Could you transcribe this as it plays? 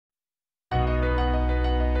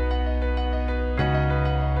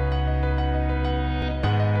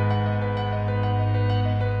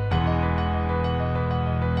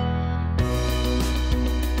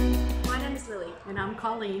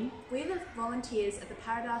Colleen. We're the volunteers at the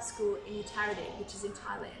Paradanusorn school in Uttaradit, which is in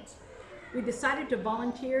Thailand. We decided to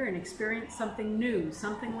volunteer and experience something new,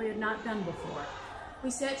 something we had not done before.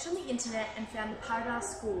 We searched on the internet and found the Paradanusorn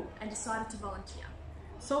school and decided to volunteer.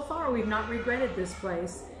 So far, we've not regretted this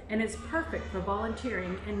place, and it's perfect for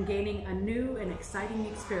volunteering and gaining a new and exciting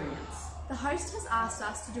experience. The host has asked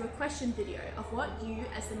us to do a question video of what you,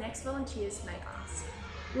 as the next volunteers, may ask.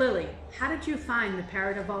 Lily, how did you find the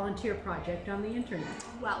Parada Volunteer Project on the internet?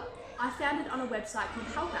 Well, I found it on a website called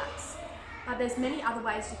Helpouts, but there's many other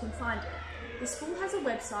ways you can find it. The school has a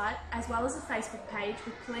website as well as a Facebook page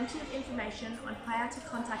with plenty of information on how to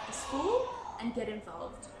contact the school and get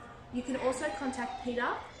involved. You can also contact Peter,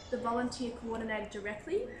 the volunteer coordinator,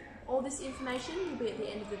 directly. All this information will be at the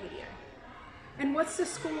end of the video. And what's the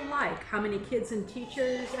school like? How many kids and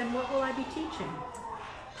teachers, and what will I be teaching?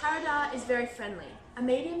 Parada is very friendly, a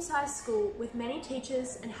medium-sized school with many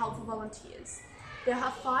teachers and helpful volunteers. There are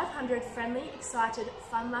 500 friendly, excited,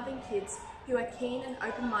 fun-loving kids who are keen and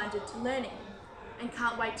open-minded to learning and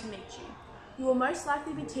can't wait to meet you. You will most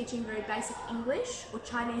likely be teaching very basic English or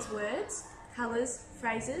Chinese words, colours,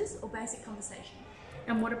 phrases, or basic conversation.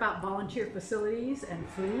 And what about volunteer facilities and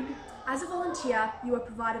food? As a volunteer, you are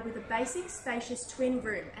provided with a basic, spacious twin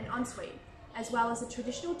room and ensuite, as well as a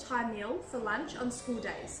traditional Thai meal for lunch on school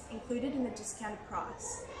days, included in the discounted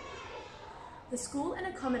price. The school and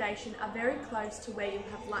accommodation are very close to where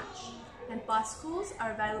you'll have lunch, and bicycles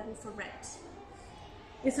are available for rent.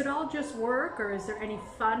 Is it all just work, or is there any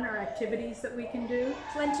fun or activities that we can do?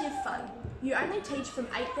 Plenty of fun. You only teach from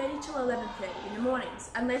 8:30 till 11:30 in the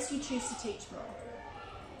mornings, unless you choose to teach more.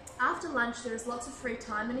 After lunch, there is lots of free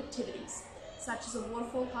time and activities, such as a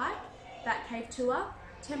waterfall hike, bat cave tour,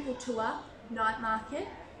 temple tour, night market,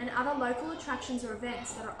 and other local attractions or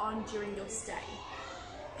events that are on during your stay.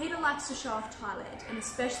 Peter likes to show off Thailand, and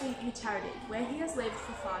especially Uttaradit, where he has lived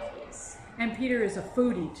for 5 years. And Peter is a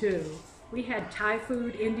foodie too. We had Thai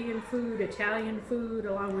food, Indian food, Italian food,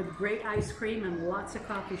 along with great ice cream and lots of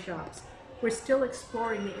coffee shops. We're still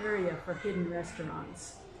exploring the area for hidden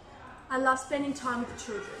restaurants. I love spending time with the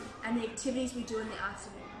children and the activities we do in the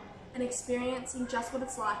afternoon, and experiencing just what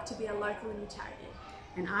it's like to be a local in Uttaradit.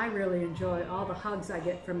 And I really enjoy all the hugs I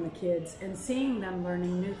get from the kids and seeing them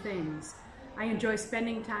learning new things. I enjoy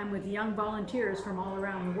spending time with young volunteers from all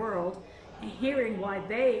around the world and hearing why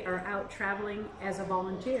they are out traveling as a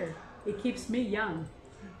volunteer. It keeps me young.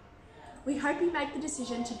 We hope you make the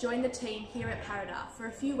decision to join the team here at Parada for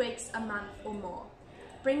a few weeks, a month or more.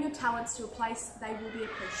 Bring your talents to a place they will be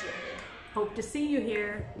appreciated. Hope to see you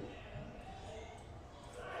here.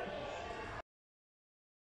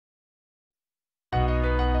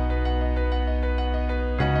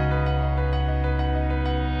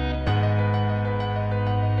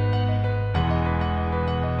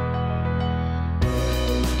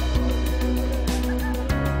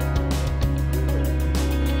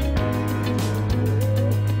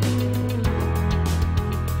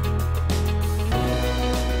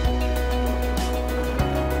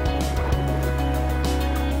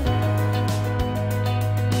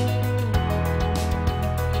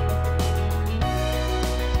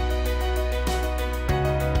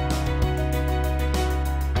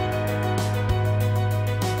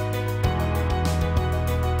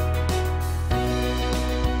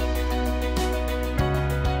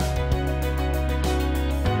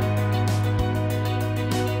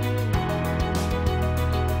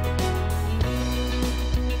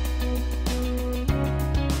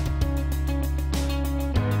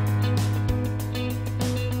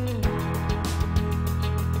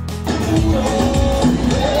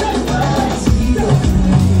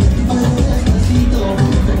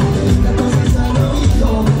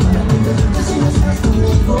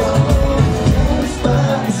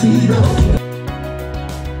 Despacito.